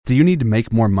Do you need to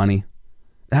make more money?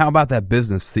 How about that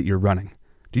business that you're running?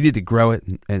 Do you need to grow it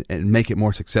and make it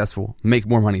more successful, make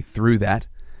more money through that?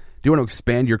 Do you want to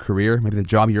expand your career? Maybe the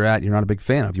job you're at, you're not a big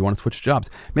fan of. You want to switch jobs.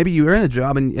 Maybe you're in a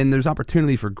job and there's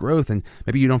opportunity for growth, and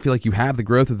maybe you don't feel like you have the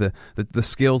growth of the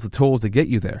skills, the tools to get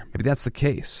you there. Maybe that's the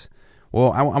case.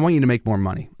 Well, I want you to make more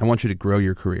money. I want you to grow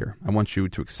your career. I want you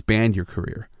to expand your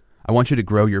career. I want you to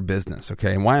grow your business,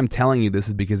 okay? And why I'm telling you this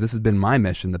is because this has been my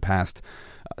mission the past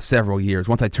several years.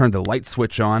 Once I turned the light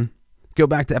switch on, go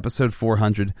back to episode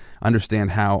 400,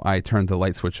 understand how I turned the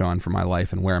light switch on for my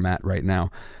life and where I'm at right now.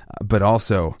 But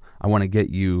also, I want to get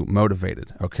you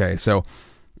motivated, okay? So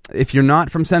if you're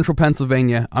not from Central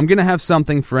Pennsylvania, I'm going to have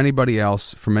something for anybody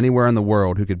else from anywhere in the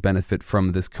world who could benefit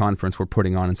from this conference we're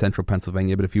putting on in Central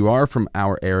Pennsylvania. But if you are from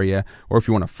our area, or if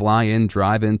you want to fly in,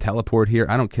 drive in, teleport here,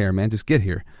 I don't care, man. Just get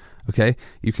here, okay?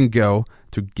 You can go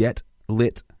to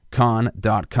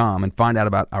getlitcon.com and find out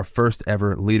about our first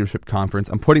ever leadership conference.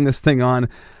 I'm putting this thing on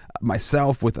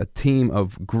myself with a team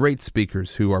of great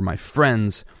speakers who are my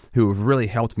friends, who have really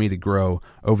helped me to grow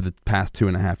over the past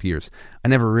 2.5 years. I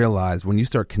never realized when you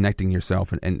start connecting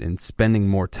yourself and spending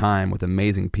more time with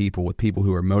amazing people, with people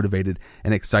who are motivated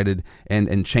and excited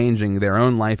and changing their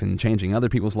own life and changing other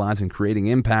people's lives and creating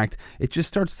impact, it just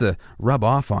starts to rub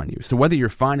off on you. So whether you're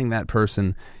finding that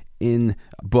person in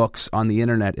books, on the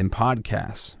internet, in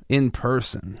podcasts, in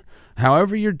person,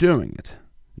 however you're doing it,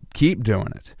 keep doing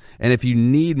it. And if you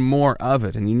need more of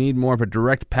it and you need more of a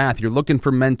direct path, you're looking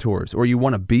for mentors or you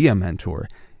want to be a mentor,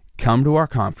 come to our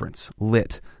conference,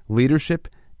 LIT, Leadership,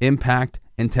 Impact,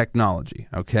 and Technology,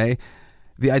 okay?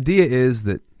 The idea is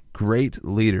that great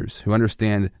leaders who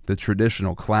understand the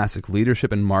traditional classic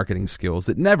leadership and marketing skills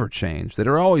that never change, that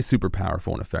are always super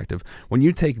powerful and effective, when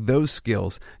you take those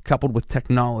skills coupled with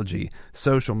technology,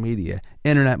 social media,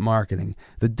 internet marketing,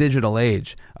 the digital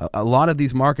age, a lot of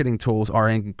these marketing tools are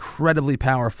incredibly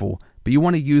powerful, but you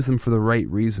want to use them for the right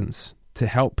reasons, to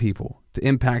help people, to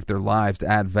impact their lives, to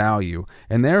add value,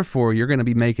 and therefore you're going to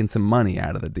be making some money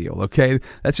out of the deal, okay?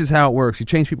 That's just how it works. You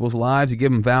change people's lives, you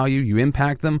give them value, you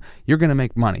impact them, you're going to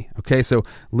make money, okay? So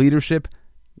leadership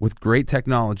with great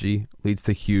technology leads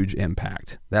to huge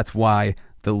impact. That's why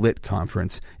the LIT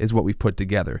conference is what we've put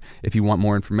together. If you want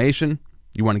more information,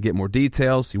 you want to get more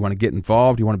details, you want to get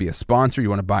involved, you want to be a sponsor, you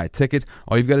want to buy a ticket,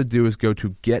 all you've got to do is go to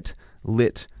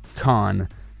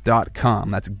getlitcon.com.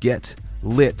 That's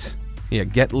getlit. Yeah,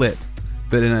 get lit,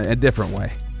 but in a different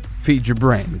way. Feed your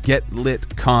brain.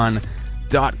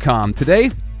 Getlitcon.com. Today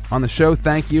on the show,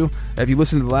 thank you. If you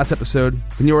listened to the last episode,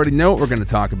 then you already know what we're going to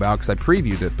talk about because I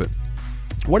previewed it, but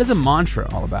what is a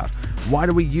mantra all about? Why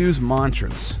do we use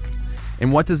mantras?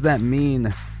 And what does that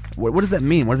mean? What does that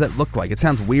mean? What does that look like? It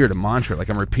sounds weird, a mantra, like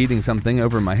I'm repeating something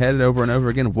over in my head over and over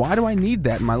again. Why do I need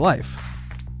that in my life?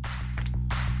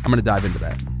 I'm going to dive into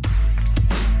that.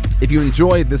 If you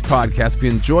enjoy this podcast, if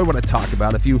you enjoy what I talk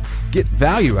about, if you get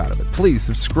value out of it, please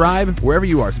subscribe wherever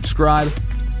you are. Subscribe,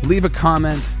 leave a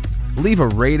comment, leave a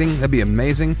rating. That'd be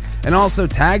amazing. And also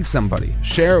tag somebody,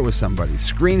 share it with somebody,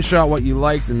 screenshot what you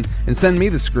liked, and send me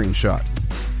the screenshot.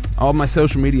 All of my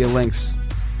social media links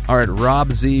are at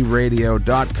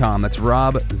robzradio.com. That's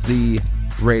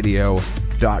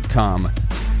robzradio.com.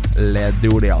 Let's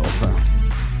do it, Alpha.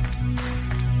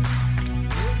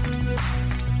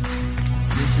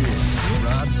 This is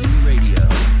Rob Z Radio.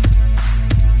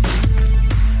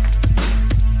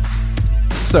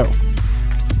 So,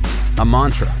 a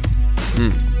mantra.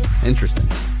 Interesting.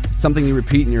 Something you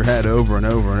repeat in your head over and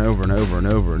over and over and over and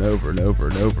over and over and over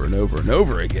and over and over and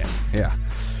over again. Yeah.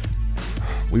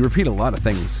 We repeat a lot of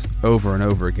things over and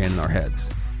over again in our heads.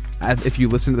 If you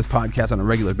listen to this podcast on a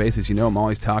regular basis, you know I'm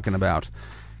always talking about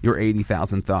your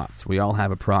 80,000 thoughts. We all have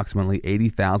approximately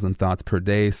 80,000 thoughts per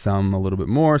day, some a little bit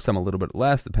more, some a little bit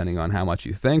less, depending on how much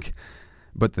you think.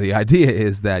 But the idea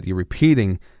is that you're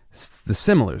repeating the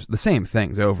same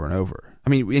things over and over.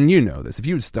 I mean, and you know this. If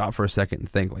you would stop for a second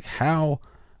and think, like, how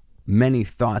many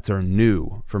thoughts are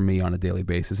new for me on a daily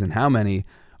basis and how many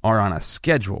are on a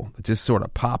schedule that just sort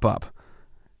of pop up.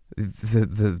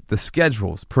 The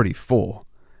schedule's pretty full.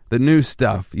 The new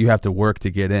stuff you have to work to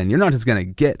get in. You're not just going to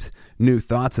get new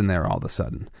thoughts in there all of a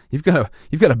sudden. You've got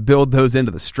to build those into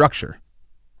the structure.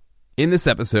 In this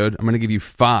episode, I'm going to give you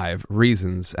 5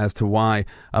 reasons as to why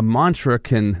a mantra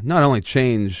can not only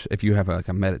change if you have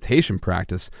a meditation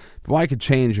practice, but why it could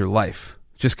change your life.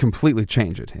 Just completely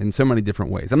change it in so many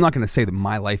different ways. I'm not going to say that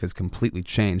my life has completely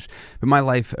changed, but my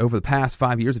life over the past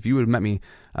 5 years, if you would have met me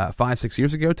 5-6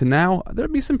 years ago to now,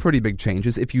 there'd be some pretty big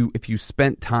changes if you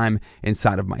spent time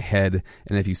inside of my head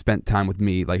and if you spent time with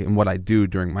me, like in what I do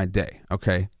during my day,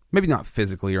 okay? Maybe not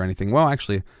physically or anything. Well,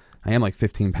 actually, I am like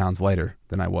 15 pounds lighter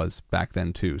than I was back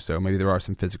then too, so maybe there are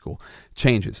some physical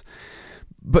changes.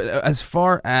 But as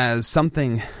far as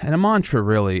something, and a mantra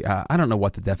really, I don't know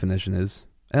what the definition is,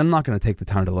 and I'm not going to take the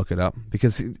time to look it up,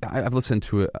 because I've listened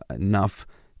to enough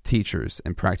teachers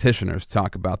and practitioners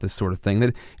talk about this sort of thing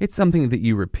that it's something that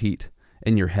you repeat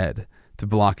in your head to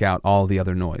block out all the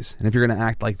other noise. And if you're going to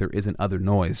act like there isn't other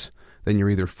noise, then you're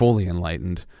either fully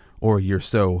enlightened or you're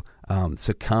so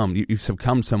succumbed. You've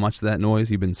succumbed so much to that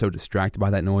noise, you've been so distracted by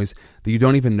that noise that you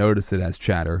don't even notice it as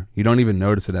chatter. You don't even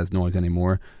notice it as noise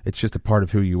anymore. It's just a part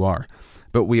of who you are.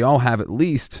 But we all have at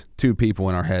least two people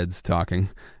in our heads talking,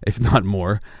 if not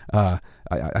more. I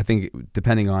think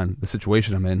depending on the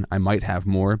situation I'm in, I might have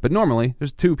more. But normally,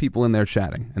 there's two people in there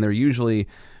chatting, and they're usually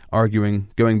arguing,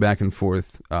 going back and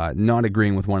forth, not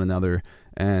agreeing with one another,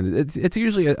 and it's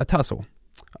usually a tussle.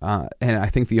 And I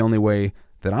think the only way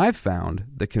that I've found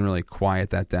that can really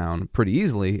quiet that down pretty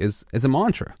easily is a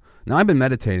mantra. Now, I've been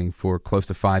meditating for close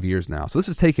to 5 years now, so this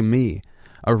has taken me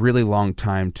a really long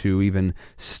time to even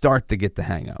start to get the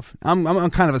hang of.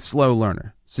 I'm kind of a slow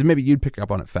learner, so maybe you'd pick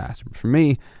up on it faster. But for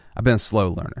me, I've been a slow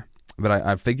learner. But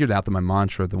I've figured out that my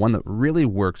mantra, the one that really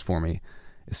works for me,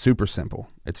 is super simple.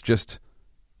 It's just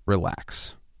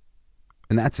relax.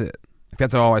 And that's it.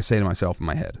 That's all I say to myself in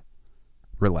my head.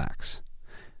 Relax.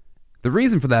 The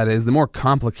reason for that is the more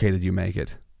complicated you make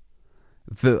it,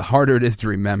 the harder it is to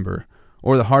remember,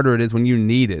 or the harder it is when you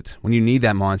need it. When you need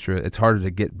that mantra, it's harder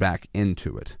to get back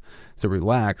into it. So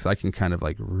relax, I can kind of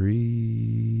like relax,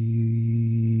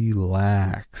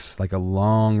 like a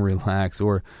long relax,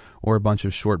 or a bunch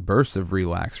of short bursts of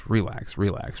relax.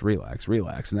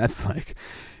 And that's like,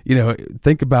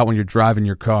 think about when you're driving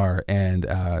your car and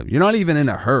you're not even in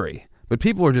a hurry, but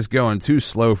people are just going too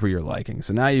slow for your liking.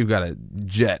 So now you've got to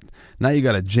jet. Now you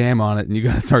got to jam on it, and you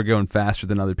got to start going faster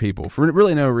than other people for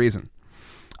really no reason.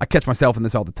 I catch myself in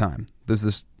this all the time. There's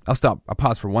this, I'll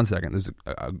pause for 1 second. There's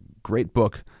a great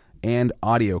book and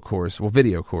video course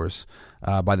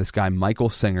by this guy, Michael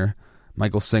Singer.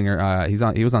 Michael Singer,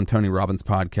 he was on Tony Robbins'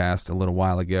 podcast a little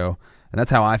while ago, and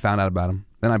that's how I found out about him.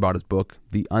 Then I bought his book,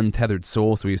 The Untethered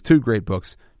Soul. So he has two great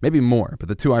books, maybe more, but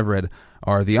the two I've read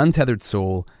are The Untethered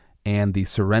Soul and The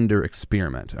Surrender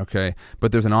Experiment, okay?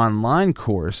 But there's an online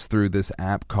course through this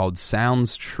app called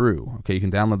Sounds True, okay? You can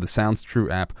download the Sounds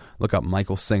True app, look up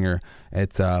Michael Singer.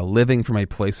 It's Living from a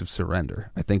Place of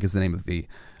Surrender, I think is the name of the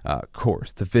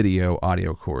course. It's a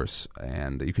audio course,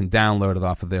 and you can download it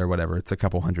off of there, whatever. It's a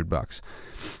couple $100.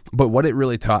 But what it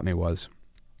really taught me was,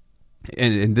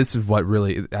 and this is what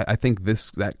really, I think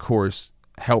that course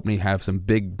helped me have some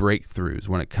big breakthroughs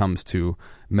when it comes to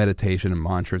meditation and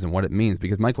mantras and what it means.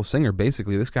 Because Michael Singer,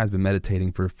 basically, this guy's been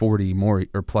meditating for 40 more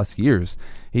or plus years.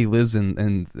 He lives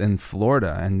in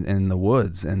Florida and in the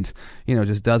woods, and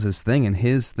just does his thing. And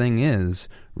his thing is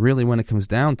really, when it comes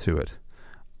down to it,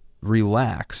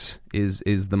 relax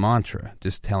is the mantra.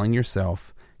 Just telling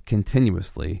yourself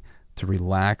continuously to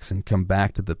relax and come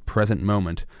back to the present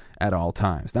moment at all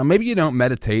times. Now, maybe you don't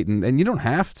meditate, and you don't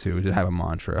have to have a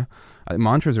mantra.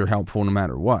 Mantras are helpful no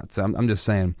matter what. So I'm just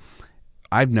saying,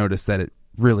 I've noticed that it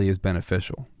really is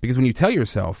beneficial. Because when you tell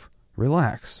yourself,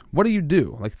 relax, what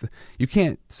do? Like, you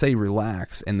can't say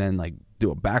relax and then, like,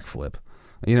 do a backflip.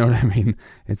 You know what I mean?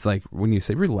 It's like, when you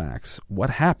say relax, what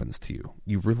happens to you?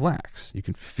 You relax. You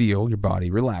can feel your body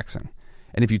relaxing.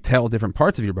 And if you tell different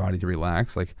parts of your body to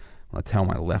relax, like, when I tell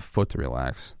my left foot to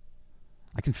relax,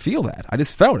 I can feel that. I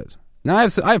just felt it. Now,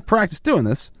 I have practiced doing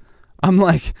this. I'm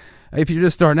like, if you're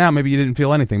just starting out, maybe you didn't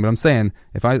feel anything. But I'm saying,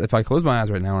 if I close my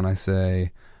eyes right now and I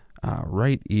say,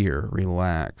 right ear,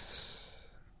 relax,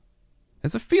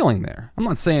 there's a feeling there. I'm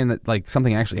not saying that like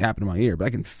something actually happened in my ear, but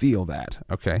I can feel that,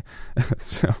 okay?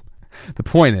 So the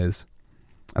point is,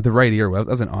 the right ear, that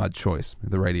was an odd choice,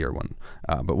 the right ear one,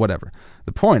 but whatever.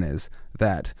 The point is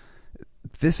that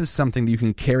this is something that you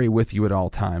can carry with you at all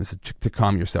times to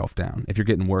calm yourself down. If you're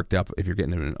getting worked up, if you're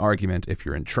getting in an argument, if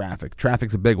you're in traffic.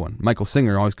 Traffic's a big one. Michael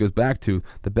Singer always goes back to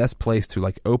the best place to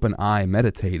like open eye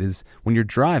meditate is when you're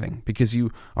driving, because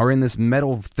you are in this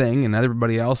metal thing and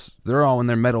everybody else, they're all in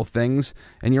their metal things,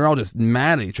 and you're all just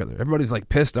mad at each other. Everybody's like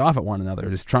pissed off at one another,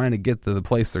 just trying to get to the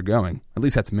place they're going. At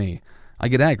least that's me. I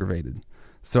get aggravated.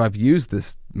 So I've used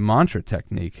this mantra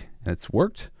technique, and it's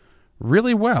worked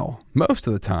really well most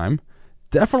of the time.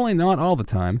 Definitely not all the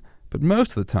time, but most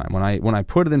of the time. When I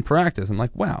put it in practice, I'm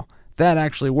like, wow, that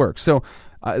actually works. So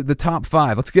the top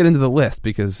 5, let's get into the list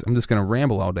because I'm just going to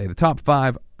ramble all day. The top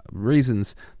 5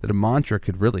 reasons that a mantra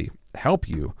could really help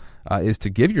you is to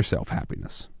give yourself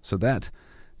happiness. So that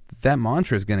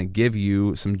mantra is going to give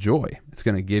you some joy. It's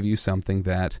going to give you something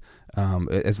that,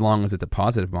 as long as it's a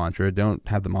positive mantra, don't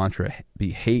have the mantra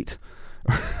be hate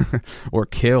or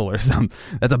kill or something.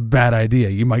 That's a bad idea.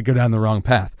 You might go down the wrong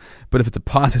path. But if it's a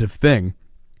positive thing,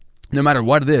 no matter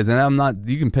what it is, and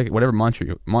you can pick whatever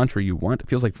mantra you want. It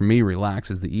feels like for me,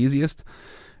 relax is the easiest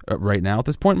right now at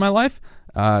this point in my life.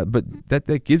 But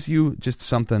that gives you just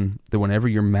something that whenever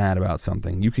you're mad about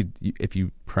something, if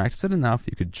you practice it enough,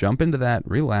 you could jump into that,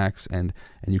 relax, and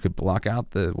you could block out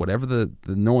whatever the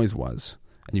noise was,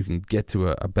 and you can get to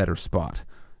a better spot.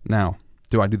 Now,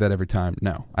 do I do that every time?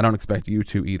 No. I don't expect you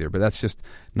to either, but that's just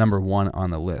number 1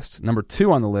 on the list. Number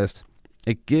 2 on the list,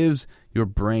 it gives your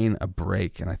brain a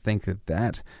break, and I think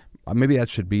that maybe that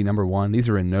should be number 1. These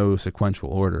are in no sequential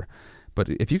order, but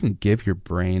if you can give your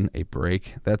brain a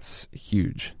break, that's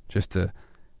huge, just to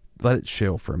let it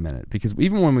chill for a minute. Because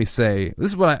even when we say,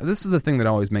 this is the thing that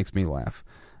always makes me laugh.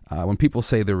 When people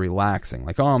say they're relaxing,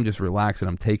 like, oh, I'm just relaxing,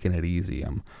 I'm taking it easy,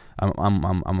 I'm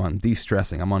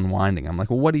de-stressing, I'm unwinding. I'm like,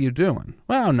 well, what are you doing?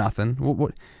 Well, nothing.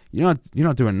 What? You're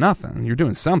not doing nothing. You're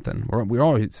doing something. We're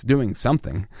always doing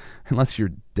something, unless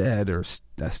you're dead or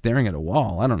staring at a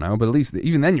wall. I don't know, but at least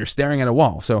even then you're staring at a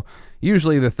wall. So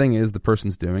usually the thing is the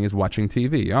person's doing is watching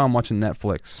TV. Oh, I'm watching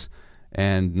Netflix.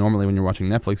 And normally when you're watching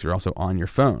Netflix, you're also on your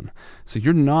phone. So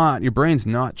your brain's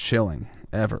not chilling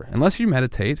ever, unless you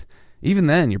meditate. Even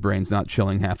then, your brain's not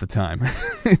chilling half the time.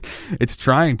 It's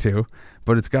trying to,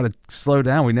 but it's got to slow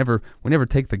down. We never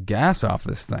take the gas off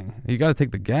this thing. You got to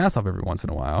take the gas off every once in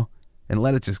a while and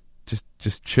let it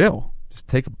just chill. Just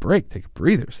take a break, take a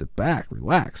breather, sit back,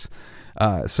 relax.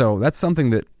 So that's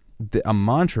something that a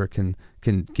mantra can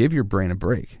give your brain a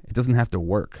break. It doesn't have to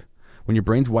work. When your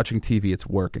brain's watching TV, it's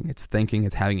working. It's thinking.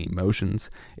 It's having emotions.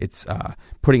 It's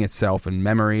putting itself in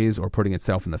memories or putting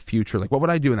itself in the future. Like, what would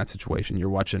I do in that situation? You're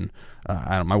watching.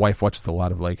 My wife watches a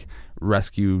lot of like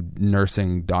rescue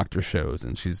nursing doctor shows,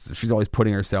 and she's always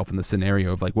putting herself in the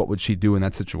scenario of like, what would she do in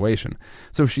that situation?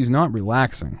 So she's not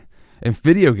relaxing. And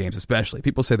video games, especially,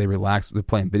 people say they're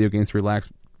playing video games to relax.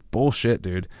 Bullshit,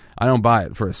 dude. I don't buy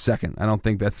it for a second. I don't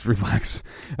think that's relax.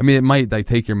 I mean, it might like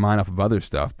take your mind off of other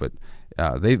stuff, but.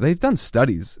 They've done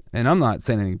studies, and I'm not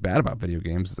saying anything bad about video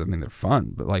games. I mean, they're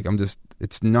fun, but like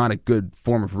it's not a good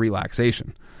form of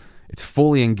relaxation. It's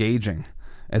fully engaging,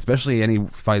 especially any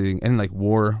like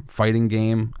war fighting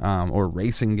game or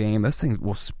racing game. This thing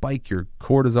will spike your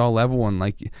cortisol level, and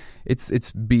like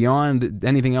it's beyond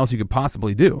anything else you could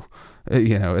possibly do.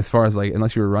 As far as like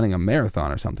unless you were running a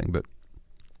marathon or something, but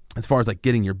as far as like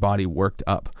getting your body worked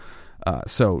up.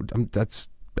 So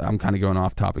I'm kind of going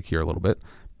off topic here a little bit.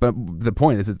 But the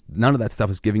point is that none of that stuff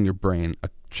is giving your brain a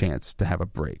chance to have a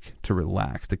break, to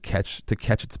relax, to catch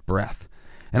its breath.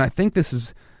 And I think this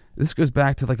goes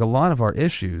back to like a lot of our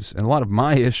issues and a lot of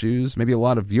my issues, maybe a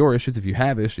lot of your issues if you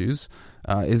have issues,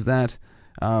 is that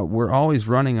we're always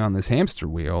running on this hamster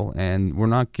wheel and we're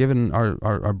not giving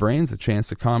our brains a chance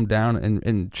to calm down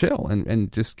and chill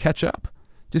and just catch up.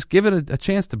 Just give it a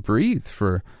chance to breathe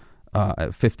for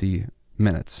 50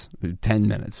 minutes, 10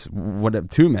 minutes, whatever,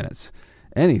 2 minutes.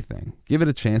 Anything. Give it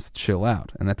a chance to chill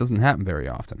out, and that doesn't happen very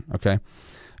often, okay?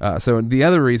 So the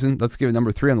other reason, let's give it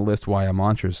number 3 on the list why a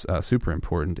mantra's super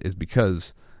important is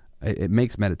because it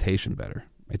makes meditation better.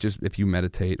 If you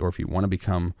meditate or if you want to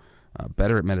become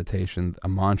better at meditation, a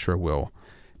mantra will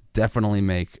definitely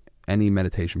make any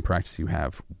meditation practice you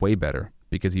have way better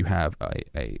because you have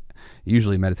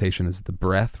usually meditation is the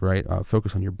breath, right?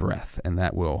 Focus on your breath, and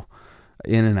that will...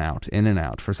 in and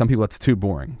out. For some people, it's too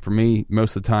boring. For me,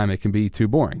 most of the time, it can be too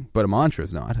boring. But a mantra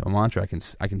is not. A mantra, I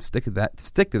can stick to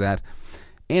that,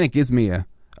 and it gives me a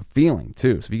feeling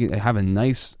too. So if you can have a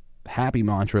nice, happy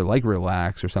mantra like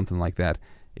relax or something like that,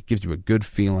 it gives you a good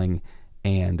feeling,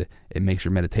 and it makes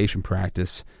your meditation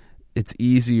practice. It's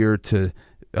easier to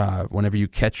whenever you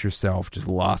catch yourself just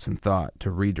lost in thought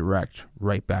to redirect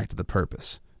right back to the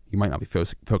purpose. You might not be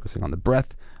focusing on the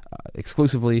breath.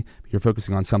 Exclusively, you're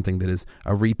focusing on something that is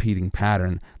a repeating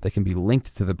pattern that can be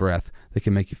linked to the breath that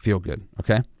can make you feel good,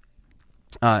 okay?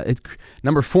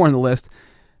 Number 4 on the list,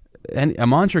 a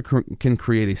mantra can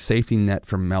create a safety net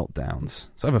for meltdowns.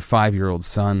 So I have a 5-year-old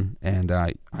son, and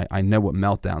I know what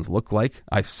meltdowns look like.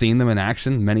 I've seen them in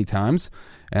action many times,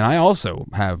 and I also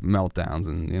have meltdowns,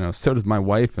 and so does my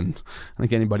wife, and I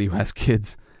think anybody who has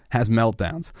kids has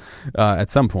meltdowns at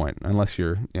some point, unless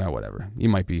you're, whatever. You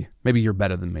might be, maybe you're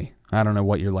better than me. I don't know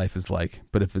what your life is like,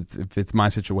 but if it's my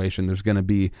situation, there's going to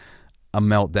be a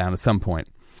meltdown at some point.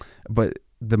 But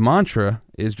the mantra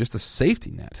is just a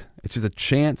safety net. It's just a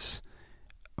chance,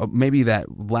 maybe that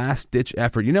last-ditch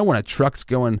effort. When a truck's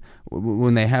going,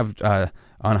 when they have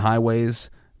on highways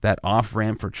that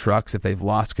off-ramp for trucks, if they've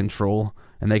lost control,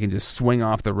 and they can just swing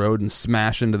off the road and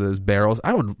smash into those barrels.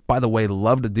 I would, by the way,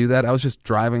 love to do that. I was just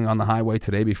driving on the highway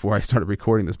today before I started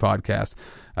recording this podcast.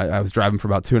 I was driving for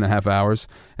about 2.5 hours,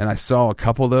 and I saw a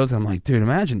couple of those, and I'm like, dude,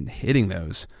 imagine hitting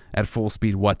those at full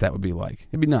speed, what that would be like.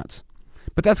 It'd be nuts.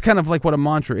 But that's kind of like what a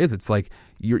mantra is. It's like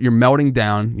you're melting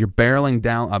down, you're barreling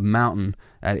down a mountain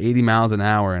at 80 miles an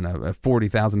hour in a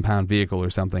 40,000-pound vehicle or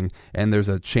something, and there's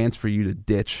a chance for you to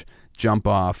ditch, jump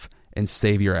off, and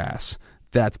save your ass.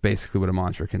 That's basically what a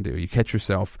mantra can do. You catch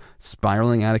yourself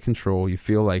spiraling out of control. You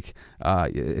feel like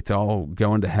it's all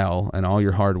going to hell, and all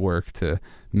your hard work to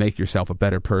make yourself a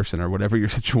better person or whatever your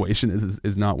situation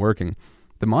is not working.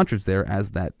 The mantra's there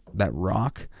as that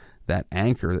rock, that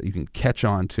anchor that you can catch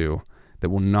on to that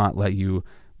will not let you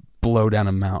blow down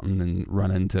a mountain and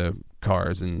run into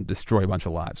cars and destroy a bunch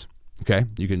of lives. Okay?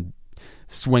 You can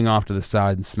swing off to the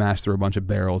side and smash through a bunch of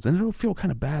barrels, and it'll feel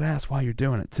kind of badass while you're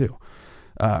doing it too.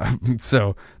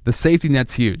 So the safety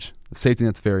net's huge. The safety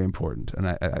net's very important, and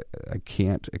I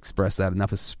can't express that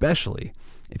enough, especially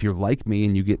if you're like me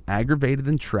and you get aggravated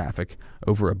in traffic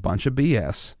over a bunch of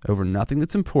BS, over nothing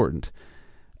that's important,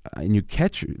 and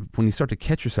when you start to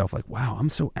catch yourself like, wow,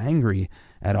 I'm so angry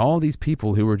at all these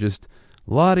people who are just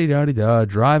la-di-da-di-da,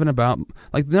 driving about,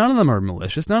 like none of them are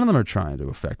malicious, none of them are trying to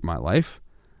affect my life.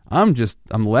 I'm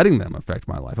letting them affect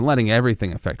my life. I'm letting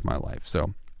everything affect my life.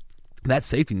 So that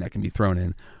safety net can be thrown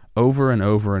in over and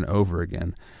over and over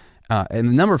again.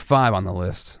 And number 5 on the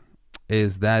list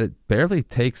is that it barely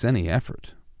takes any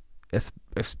effort,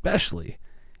 especially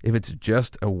if it's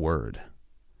just a word.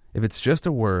 If it's just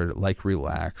a word like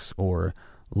relax or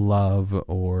love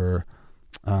or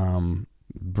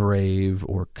brave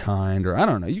or kind or I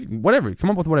don't know, whatever. Come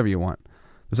up with whatever you want.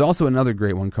 There's also another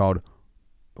great one called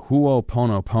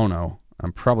Ho'oponopono.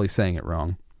 I'm probably saying it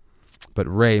wrong,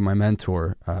 but Ray, my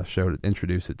mentor,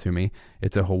 introduced it to me.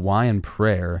 It's a Hawaiian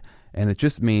prayer, and it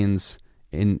just means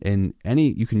in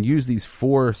any, you can use these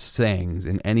 4 sayings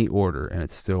in any order, and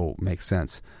it still makes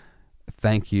sense.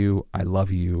 Thank you. I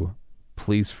love you.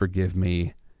 Please forgive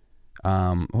me.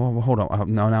 Hold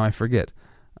on. No, now I forget.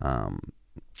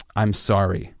 I'm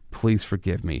sorry. Please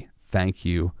forgive me. Thank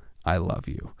you. I love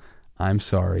you. I'm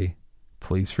sorry.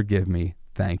 Please forgive me.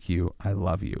 Thank you. I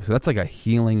love you. So that's like a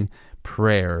healing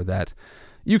prayer that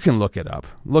you can look it up.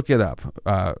 Look it up.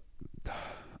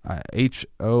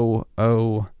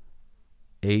 H-O-O-H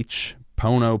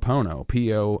Pono,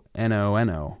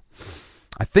 P-O-N-O-N-O.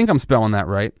 I think I'm spelling that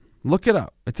right. Look it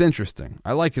up. It's interesting.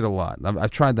 I like it a lot.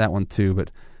 I've tried that one too,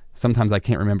 but sometimes I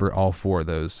can't remember all 4 of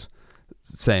those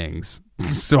sayings.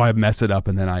 So I mess it up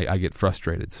and then I get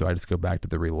frustrated. So I just go back to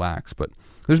the relax. But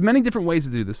there's many different ways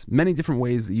to do this, many different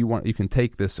ways that you can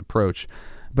take this approach.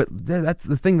 But that's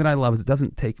the thing that I love is it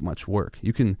doesn't take much work.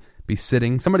 You can be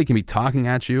sitting, somebody can be talking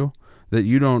at you that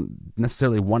you don't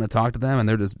necessarily want to talk to them and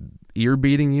they're just ear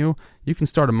beating you. You can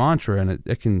start a mantra and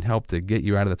it can help to get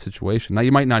you out of that situation. Now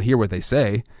you might not hear what they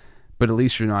say, but at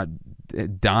least you're not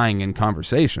dying in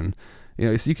conversation.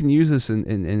 So you can use this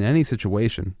in any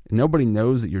situation. Nobody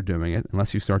knows that you're doing it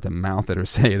unless you start to mouth it or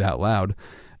say it out loud.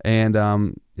 And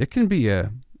it can be a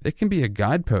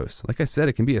guidepost. Like I said,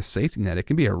 it can be a safety net. It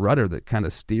can be a rudder that kind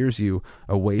of steers you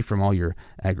away from all your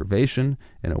aggravation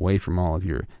and away from all of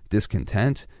your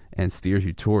discontent and steers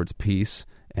you towards peace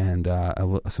and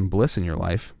some bliss in your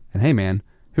life. And hey, man,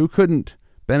 who couldn't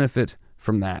benefit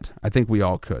from that? I think we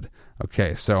all could.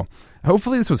 Okay, so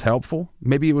hopefully this was helpful.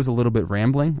 Maybe it was a little bit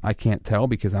rambling. I can't tell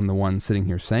because I'm the one sitting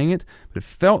here saying it, but it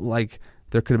felt like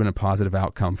there could have been a positive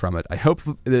outcome from it. I hope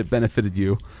that it benefited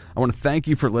you. I want to thank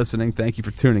you for listening. Thank you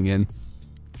for tuning in.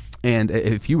 And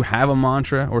if you have a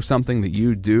mantra or something that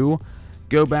you do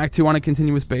go back to on a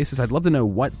continuous basis, I'd love to know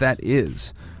what that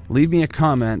is. Leave me a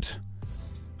comment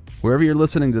wherever you're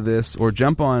listening to this, or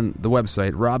jump on the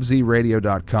website,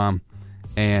 robzradio.com,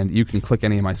 and you can click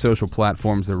any of my social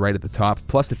platforms. They're right at the top.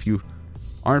 Plus, if you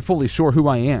aren't fully sure who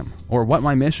I am or what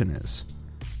my mission is,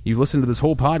 you've listened to this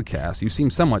whole podcast, you seem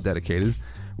somewhat dedicated.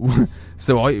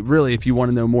 So really, if you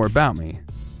want to know more about me,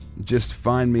 just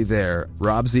find me there,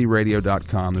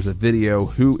 robzradio.com. There's a video,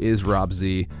 Who is Rob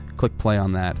Z? Click play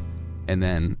on that, and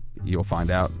then you'll find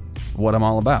out what I'm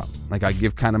all about. Like, I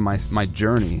give kind of my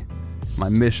journey, my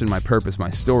mission, my purpose, my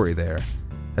story there.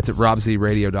 That's at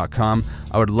robzradio.com.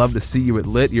 I would love to see you at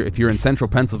LIT. If you're in central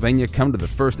Pennsylvania, come to the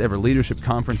first ever leadership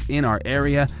conference in our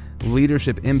area,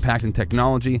 Leadership, Impact, and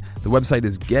Technology. The website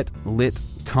is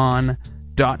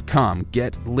getlitcon.com.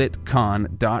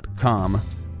 Getlitcon.com.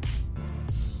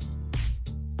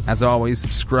 As always,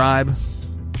 subscribe,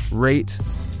 rate,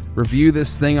 review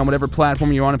this thing on whatever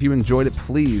platform you're on. If you enjoyed it,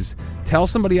 please tell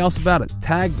somebody else about it.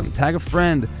 Tag them. Tag a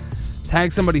friend.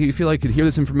 Tag somebody who you feel like could hear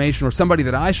this information, or somebody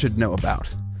that I should know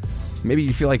about. Maybe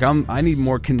you feel like I need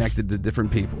more connected to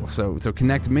different people. So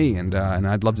connect me, and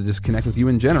I'd love to just connect with you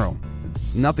in general.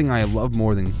 It's nothing I love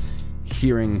more than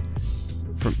hearing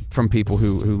from people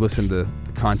who listen to the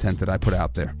content that I put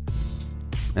out there.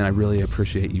 And I really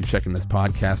appreciate you checking this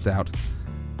podcast out.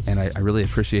 And I really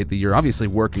appreciate that you're obviously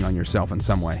working on yourself in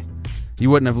some way. You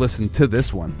wouldn't have listened to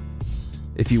this one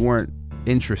if you weren't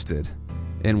interested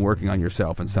in working on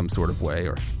yourself in some sort of way,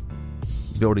 or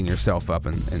building yourself up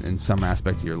in some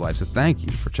aspect of your life. So thank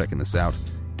you for checking this out,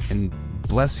 and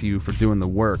bless you for doing the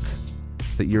work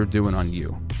that you're doing on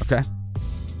you. Okay?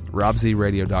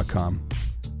 RobZRadio.com.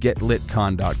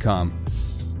 GetLitCon.com.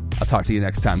 I'll talk to you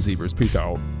next time, Zebras. Peace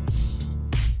out.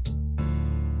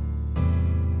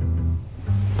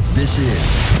 This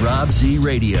is Rob Z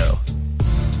Radio.